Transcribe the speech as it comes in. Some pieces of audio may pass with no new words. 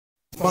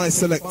my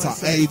selector,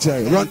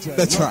 AJ. Run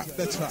the track.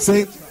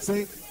 See?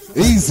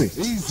 Easy.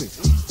 Easy.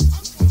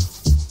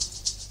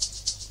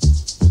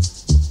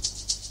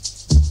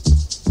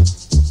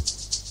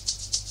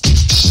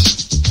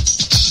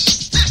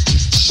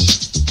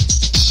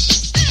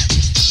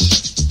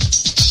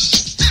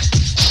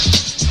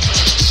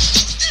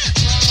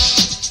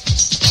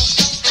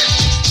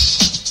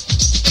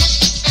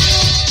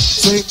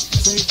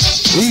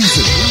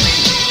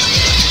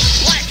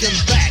 Black and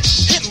back,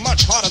 hitting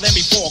much harder than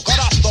before.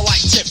 Got off the light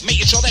tip,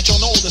 making sure that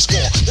you'll know the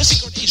score. The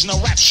secret agent of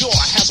rap sure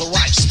has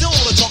arrived. Still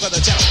the talk of the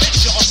town. Bet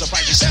you're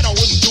surprised. You said I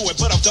wouldn't do it,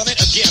 but I've done it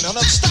again. An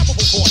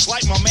unstoppable force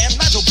like my man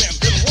Nigel Ben.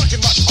 Been working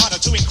much harder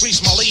to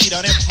increase my lead.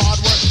 And if hard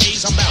work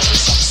pays, I'm bound to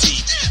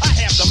succeed. I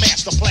have the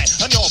master plan,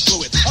 and you're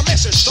fluid. A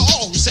message to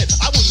all who said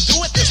I wouldn't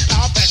do it. This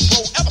power back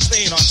pro ever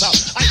staying on top.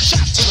 I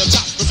shot to the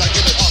top because I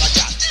give it all I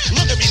got.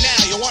 Look at me now,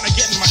 you wanna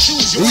get in my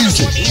shoes. You wanna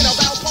join me in a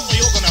Valpo,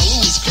 you're gonna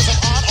lose. Cause I'm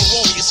on a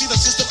roll, you see the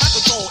system I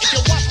control. If you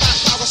want my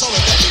power, so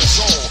let me your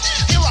soul.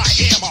 Here I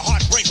am, a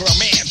heartbreaker, a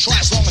man. Try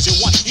as long as you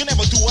want, you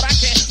never do what I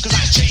can. Cause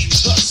I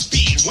change the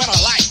speed when I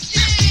like.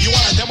 You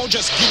want a demo,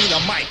 just give me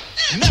the mic.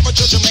 Never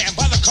judge a man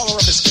by the color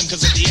of his skin.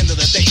 Cause at the end of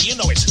the day, you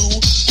know it's who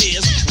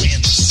is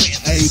wins.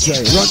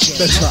 AJ, run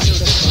the track.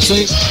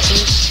 See?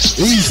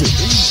 Easy.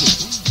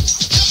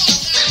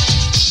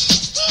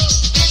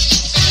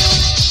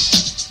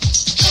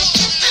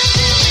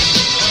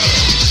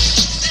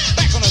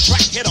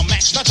 Hit a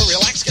match, not to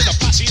relax, get the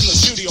posse in the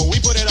studio,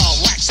 we put it on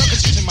wax.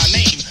 Suckers using my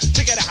name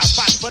to get a house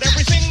spot, but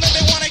everything that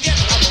they wanna get,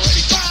 I'm already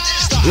got.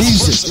 Style,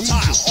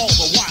 versatile, all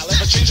the while,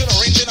 ever changing,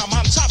 arranging, I'm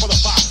on top of the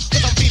file.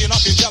 Cause I'm feeding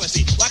off your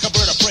jealousy, like a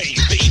bird of prey.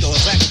 The eagle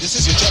is active, this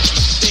is your judgment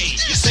day.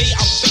 You say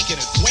I'm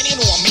faking it, when you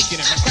know I'm making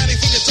it. My crowd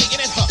think you're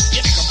taking it, huh, you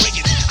think I'm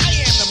breaking it. I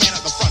am the man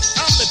at the front,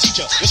 I'm the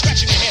teacher. You're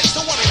scratching your head,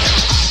 still wondering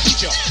how I'll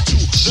teach you. To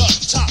the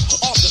top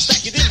of the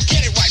stack, you didn't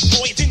get it right,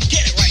 boy, you didn't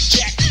get it right,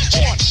 Jack.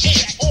 On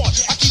and on,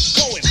 I keep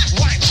going.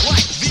 Rhymes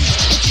like these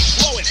will keep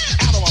flowing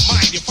out of my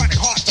mind. You find it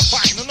hard to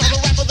find another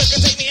rapper that can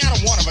take me out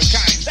of one of a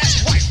kind.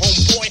 That's right,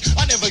 homeboy.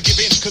 I never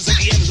give in, cause at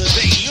the end of the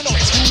day, you know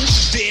it's who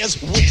dares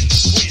wins.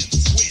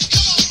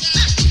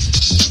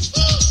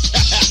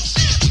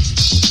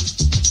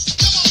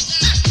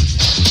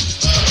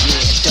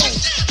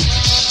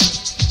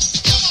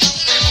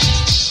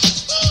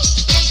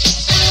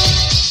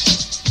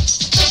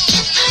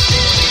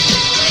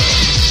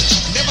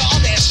 Never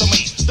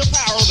underestimate the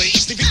power of the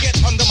East. If you get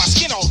under my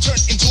skin, I'll turn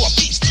into a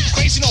beast.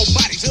 Crazy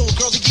nobodies, little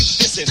girls, you keep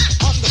dissing.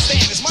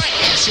 Understand, it's my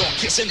ass you're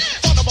kissing.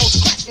 Thunderbolts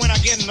crack when I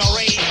get in a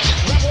raid.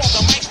 Grab off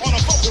the mic on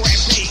a vocal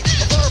rampage.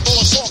 A verbal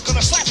assault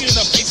gonna slap you in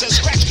the face and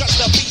scratch cut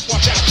the beat.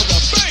 Watch out for the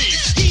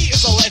bass. He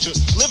is a legend,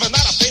 living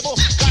not a fable.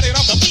 Got it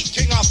on the beat,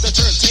 king off the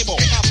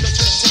turntable. King off the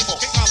turntable.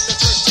 King off the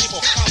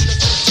turntable. King off the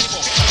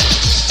turntable.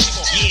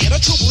 Yeah, the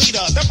troop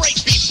leader, the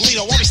breakbeat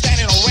leader, won't be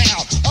standing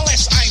around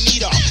unless I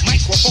need a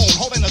microphone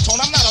holding the tone.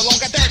 I'm not alone,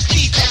 got Derek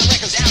B. Crown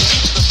Records down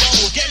the phone.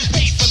 We're getting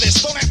paid for this,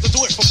 don't have to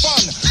do it for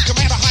fun.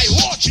 Commander High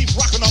Lord, Chief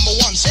Rocker #1.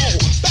 So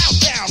bow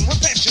down,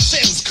 repent your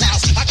sins,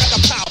 cause I got the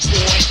power,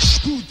 boy.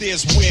 Who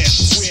this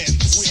wins?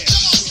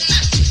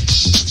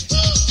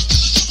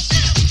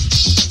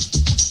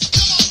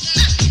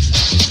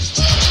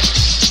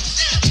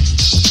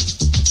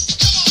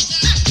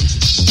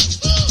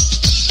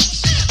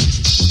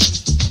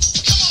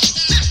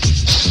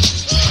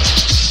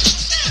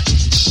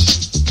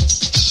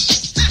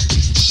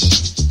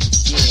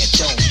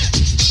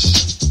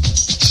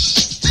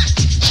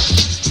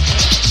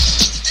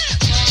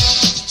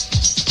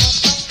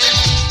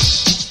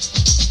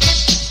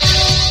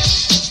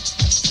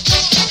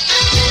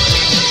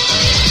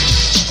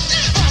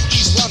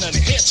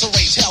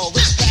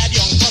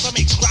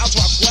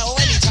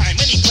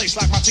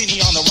 Like Martini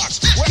on the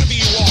rocks. Wherever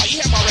you are, you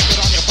have my record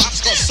on your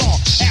box. Cause song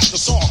after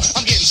song,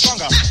 I'm getting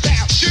stronger.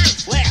 Bound to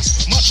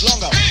last much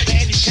longer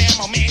than you can,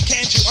 my man.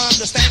 Can't you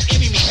understand?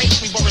 Enemy me, hate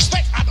me, but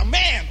respect I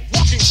demand.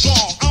 Walking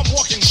strong, I'm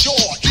walking sure.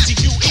 Easy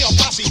Q, EL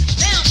Posse.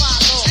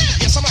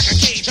 Yes, I'm like a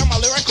cage, I'm a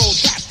lyrical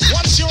cat.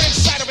 Once you're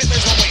inside of it,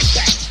 there's no way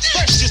back.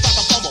 First you start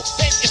to fumble,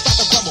 then you start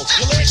to grumble.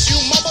 Your lyrics you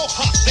mumble,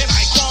 then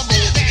I crumble.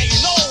 Now you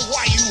know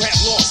why you have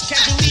lost.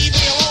 Can't you leave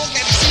me alone?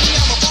 Can't you see me?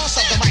 I'm a boss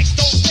of the mic.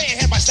 Don't stay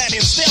ahead by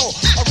standing still.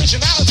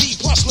 Originality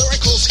plus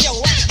lyrical skill.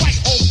 That's right,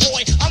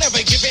 homeboy. I'll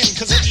never give in,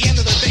 cause at the end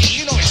of the day,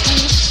 you know it's who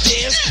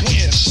dares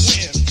wins.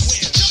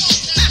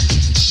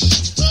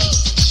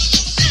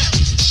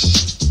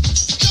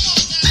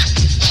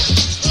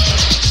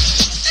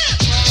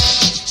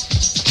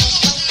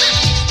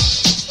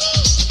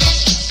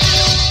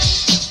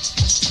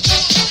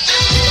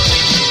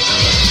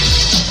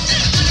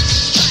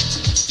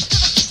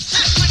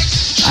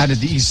 Out of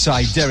the East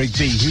Side, Derek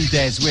B. Who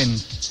Dares Win.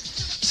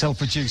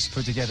 Self-produced,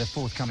 put together,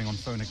 forthcoming on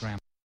Phonogram.